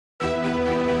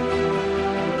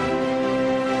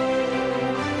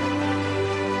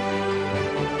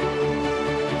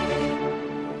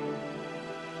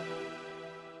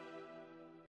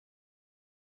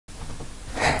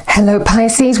Hello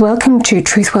Pisces, welcome to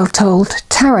Truth Well Told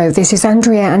Tarot. This is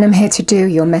Andrea and I'm here to do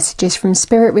your messages from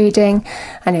Spirit reading,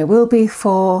 and it will be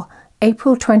for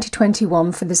April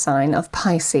 2021 for the sign of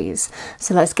Pisces.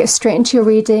 So let's get straight into your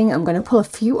reading. I'm going to pull a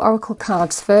few oracle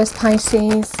cards first,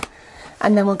 Pisces,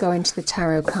 and then we'll go into the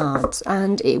tarot cards.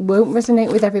 And it won't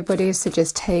resonate with everybody, so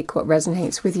just take what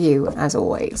resonates with you as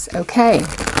always. Okay.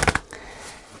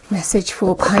 Message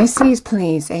for Pisces,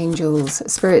 please, angels,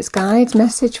 spirits, guides.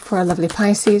 Message for our lovely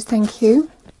Pisces, thank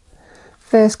you.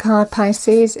 First card,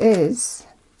 Pisces, is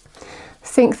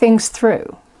think things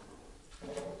through.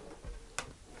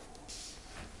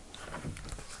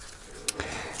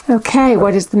 Okay,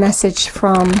 what is the message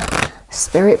from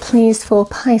Spirit, please, for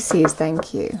Pisces?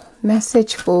 Thank you.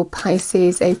 Message for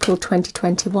Pisces, April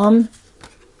 2021.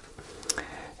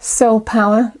 Soul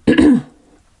power.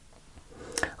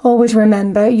 Always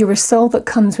remember, you're a soul that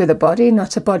comes with a body,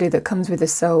 not a body that comes with a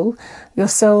soul. Your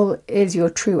soul is your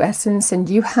true essence, and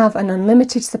you have an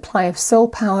unlimited supply of soul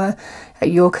power at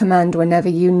your command whenever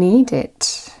you need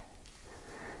it.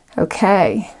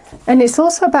 Okay. And it's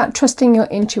also about trusting your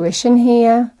intuition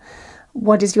here.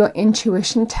 What is your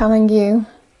intuition telling you?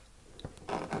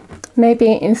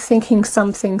 Maybe in thinking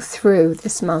something through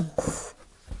this month.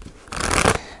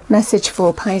 Message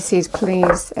for Pisces,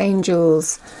 please,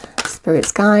 angels,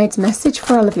 spirits, guides. Message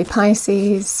for our lovely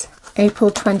Pisces, April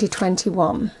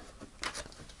 2021.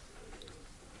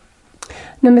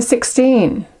 Number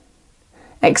 16,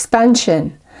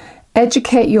 expansion.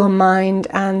 Educate your mind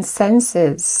and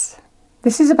senses.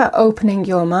 This is about opening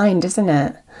your mind, isn't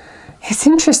it? It's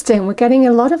interesting. We're getting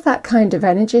a lot of that kind of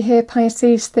energy here,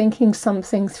 Pisces, thinking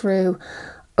something through,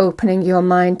 opening your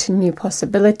mind to new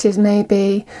possibilities,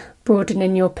 maybe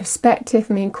broadening your perspective.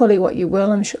 I mean, call it what you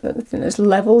will. I'm sure that there's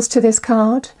levels to this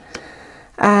card.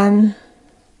 Okay.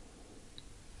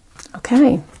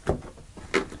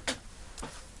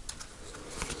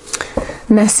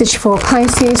 Message for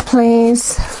Pisces,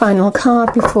 please. Final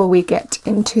card before we get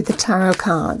into the tarot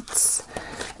cards.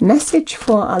 Message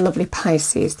for our lovely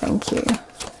Pisces, thank you.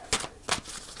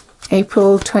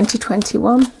 April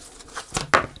 2021.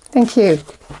 Thank you.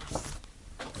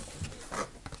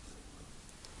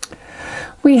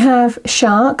 We have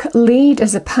Shark, lead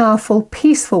as a powerful,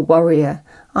 peaceful warrior.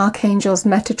 Archangels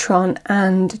Metatron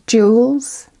and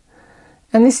Jules.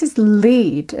 And this is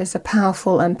lead as a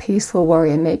powerful and peaceful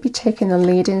warrior. Maybe taking the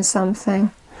lead in something.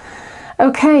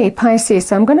 Okay, Pisces,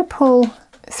 so I'm going to pull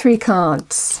 3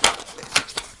 cards.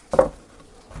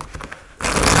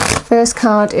 First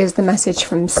card is the message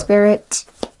from Spirit.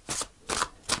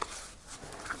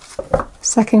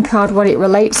 Second card, what it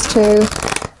relates to.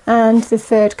 And the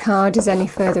third card is any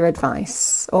further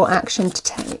advice or action to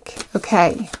take.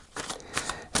 Okay.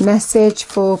 Message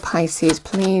for Pisces,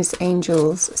 please,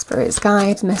 angels, spirits,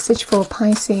 guides. Message for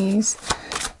Pisces,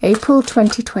 April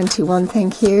 2021.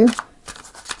 Thank you.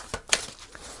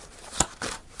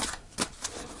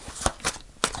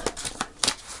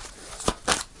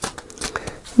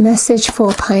 Message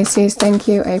for Pisces, thank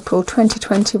you, April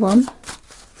 2021.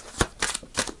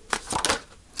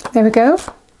 There we go.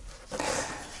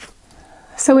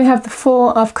 So we have the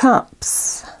 4 of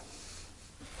Cups.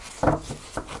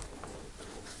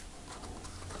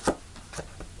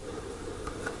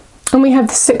 And we have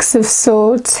the 6 of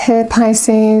Swords here,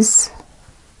 Pisces.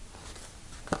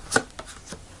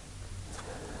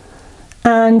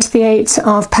 And the 8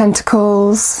 of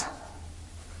Pentacles.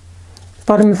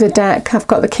 Bottom of the deck, I've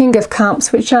got the King of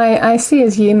Cups, which I see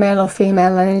as you, male or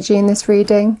female energy in this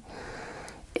reading.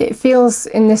 It feels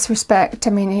in this respect, I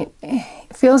mean, it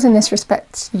feels in this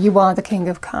respect you are the King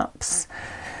of Cups.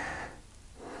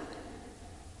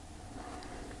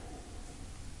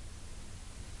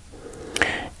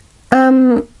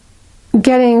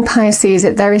 Getting Pisces,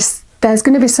 that there's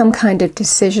going to be some kind of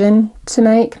decision to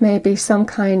make, maybe some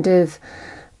kind of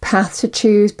path to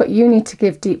choose, but you need to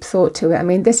give deep thought to it. I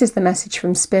mean, this is the message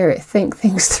from Spirit. Think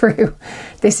things through.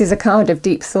 This is a card of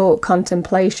deep thought,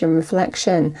 contemplation,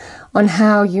 reflection on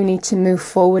how you need to move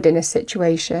forward in a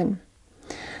situation.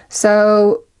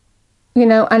 So, you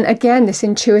know, and again, this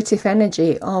intuitive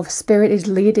energy of Spirit is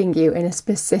leading you in a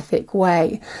specific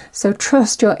way. So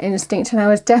trust your instinct. And I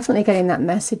was definitely getting that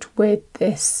message with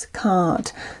this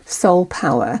card, soul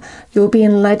power. You're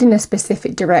being led in a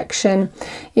specific direction.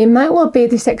 It might well be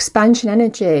this expansion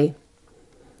energy,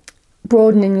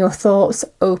 broadening your thoughts,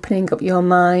 opening up your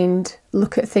mind,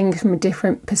 look at things from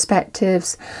different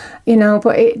perspectives, you know,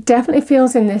 but it definitely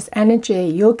feels in this energy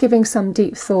you're giving some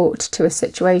deep thought to a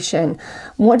situation.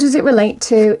 What does it relate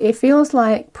to? It feels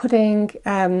like putting,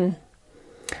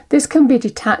 this can be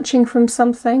detaching from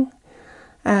something.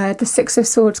 The Six of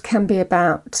Swords can be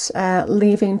about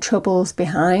leaving troubles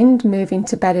behind, moving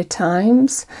to better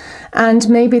times, and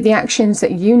maybe the actions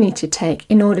that you need to take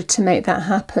in order to make that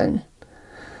happen.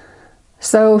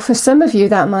 So for some of you,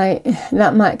 that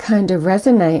might kind of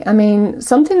resonate. I mean,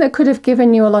 something that could have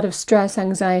given you a lot of stress,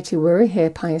 anxiety, worry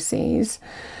here, Pisces.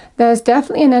 There's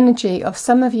definitely an energy of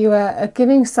some of you are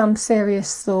giving some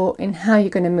serious thought in how you're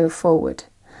going to move forward.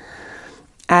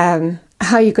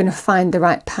 How you're going to find the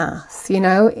right path. You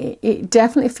know, it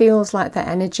definitely feels like that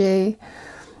energy.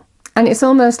 And it's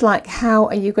almost like, how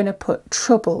are you going to put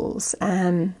troubles?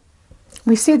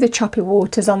 We see the choppy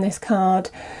waters on this card,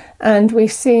 and we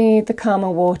see the calmer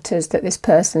waters that this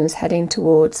person is heading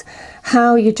towards.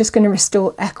 How you're just going to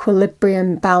restore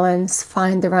equilibrium, balance,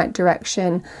 find the right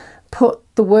direction, put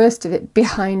the worst of it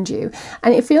behind you.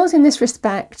 And it feels in this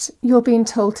respect, you're being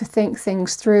told to think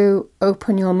things through,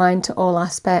 open your mind to all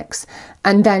aspects,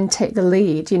 and then take the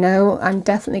lead. You know, I'm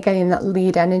definitely getting that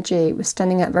lead energy. It was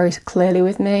standing out very clearly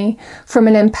with me from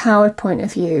an empowered point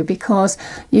of view, because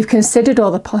you've considered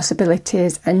all the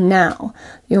possibilities and now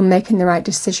you're making the right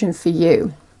decision for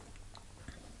you.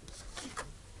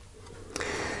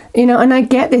 You know, and I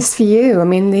get this for you. I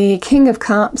mean, the King of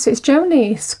Cups, it's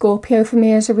generally Scorpio for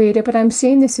me as a reader, but I'm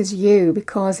seeing this as you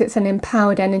because it's an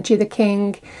empowered energy. The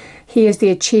King, he is the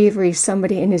achiever. He's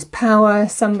somebody in his power,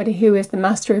 somebody who is the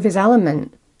master of his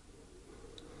element.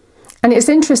 And it's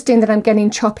interesting that I'm getting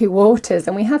choppy waters,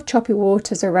 and we have choppy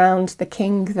waters around the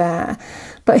King there,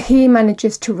 but he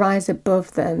manages to rise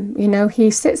above them. You know,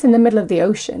 he sits in the middle of the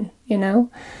ocean, you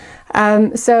know.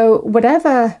 So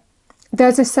whatever...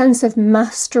 There's a sense of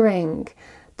mastering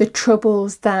the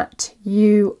troubles that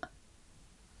you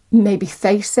may be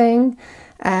facing,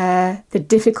 the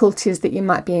difficulties that you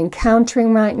might be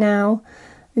encountering right now.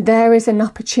 There is an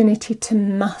opportunity to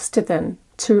master them,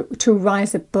 to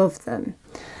rise above them,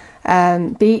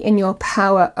 be in your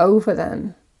power over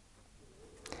them,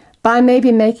 by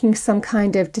maybe making some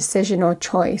kind of decision or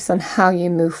choice on how you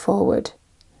move forward.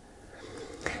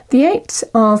 The Eight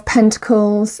of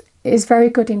Pentacles is very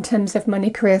good in terms of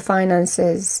money, career,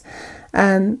 finances.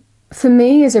 For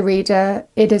me as a reader,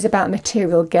 it is about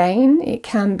material gain. It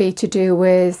can be to do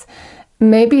with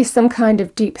maybe some kind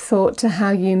of deep thought to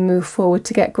how you move forward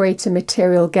to get greater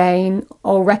material gain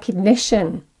or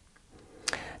recognition.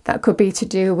 That could be to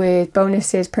do with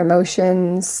bonuses,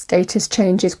 promotions, status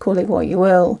changes, call it what you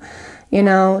will. You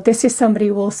know, this is somebody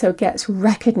who also gets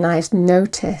recognized,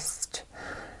 noticed.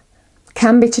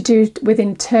 Can be to do with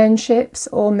internships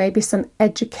or maybe some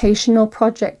educational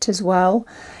project as well.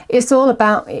 It's all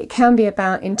about, it can be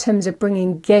about in terms of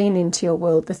bringing gain into your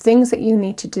world, the things that you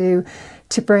need to do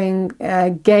to bring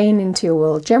gain into your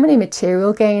world. Generally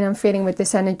material gain, I'm feeling with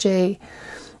this energy.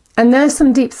 And there's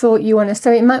some deep thought you want to,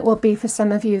 so it might well be for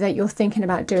some of you that you're thinking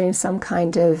about doing some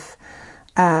kind of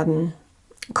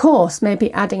course,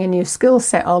 maybe adding a new skill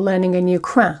set or learning a new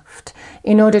craft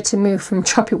in order to move from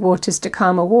choppy waters to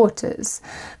calmer waters.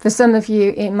 For some of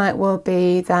you, it might well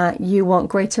be that you want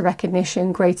greater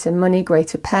recognition, greater money,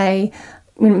 greater pay,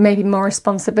 maybe more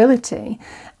responsibility,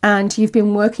 and you've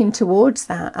been working towards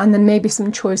that, and then maybe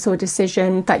some choice or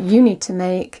decision that you need to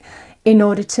make in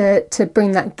order to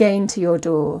bring that gain to your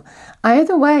door.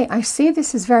 Either way, I see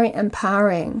this as very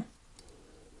empowering.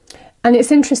 And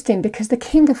it's interesting because the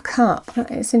King of Cups,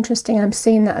 it's interesting, I'm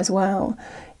seeing that as well.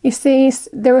 You see,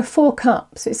 there are 4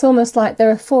 cups. It's almost like there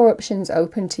are 4 options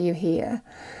open to you here.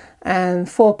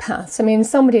 4 paths. I mean,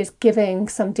 somebody is giving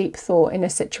some deep thought in a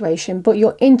situation, but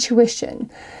your intuition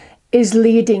is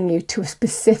leading you to a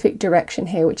specific direction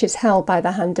here, which is held by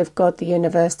the hand of God, the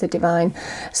universe, the divine.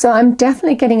 So I'm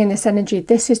definitely getting in this energy.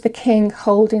 This is the King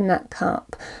holding that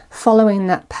cup, following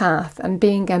that path, and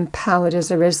being empowered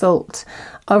as a result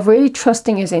of really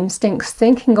trusting his instincts,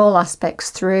 thinking all aspects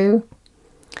through,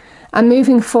 and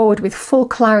moving forward with full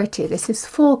clarity. This is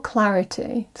full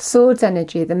clarity, swords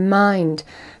energy, the mind,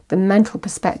 the mental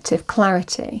perspective,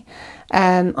 clarity.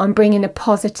 I'm bringing a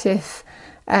positive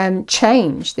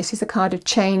change. This is a card of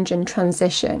change and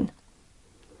transition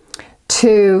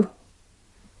to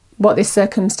what this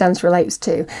circumstance relates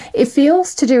to. It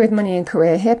feels to do with money and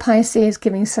career here. Pisces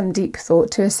giving some deep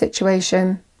thought to a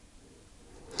situation,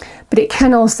 but it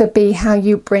can also be how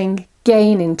you bring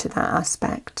gain into that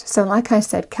aspect. So like I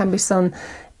said, can be some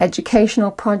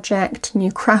educational project,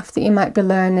 new craft that you might be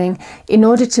learning in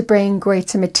order to bring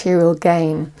greater material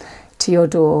gain to your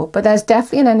door. But there's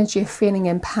definitely an energy of feeling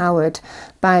empowered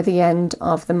by the end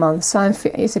of the month. So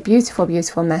it's a beautiful,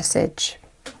 beautiful message.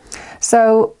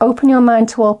 So open your mind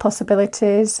to all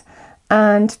possibilities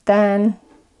and then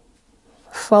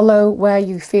follow where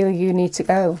you feel you need to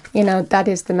go. You know, that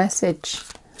is the message.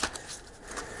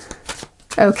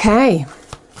 Okay.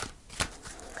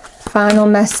 Final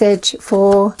message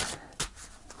for...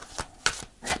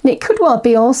 And it could well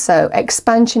be also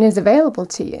expansion is available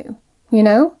to you, you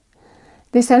know?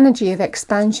 This energy of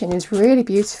expansion is really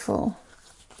beautiful.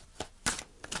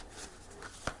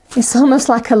 It's almost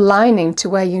like aligning to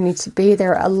where you need to be.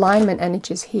 There are alignment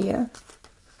energies here.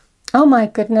 Oh my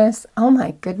goodness. Oh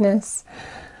my goodness.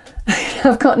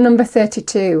 I've got number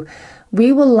 32.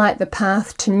 We will light the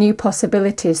path to new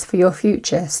possibilities for your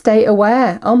future. Stay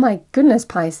aware. Oh my goodness,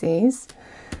 Pisces.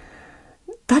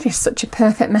 That is such a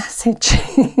perfect message.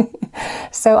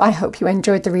 So I hope you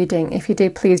enjoyed the reading. If you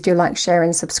did, please do like, share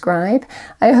and subscribe.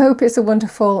 I hope it's a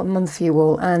wonderful month for you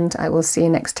all, and I will see you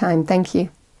next time. Thank you.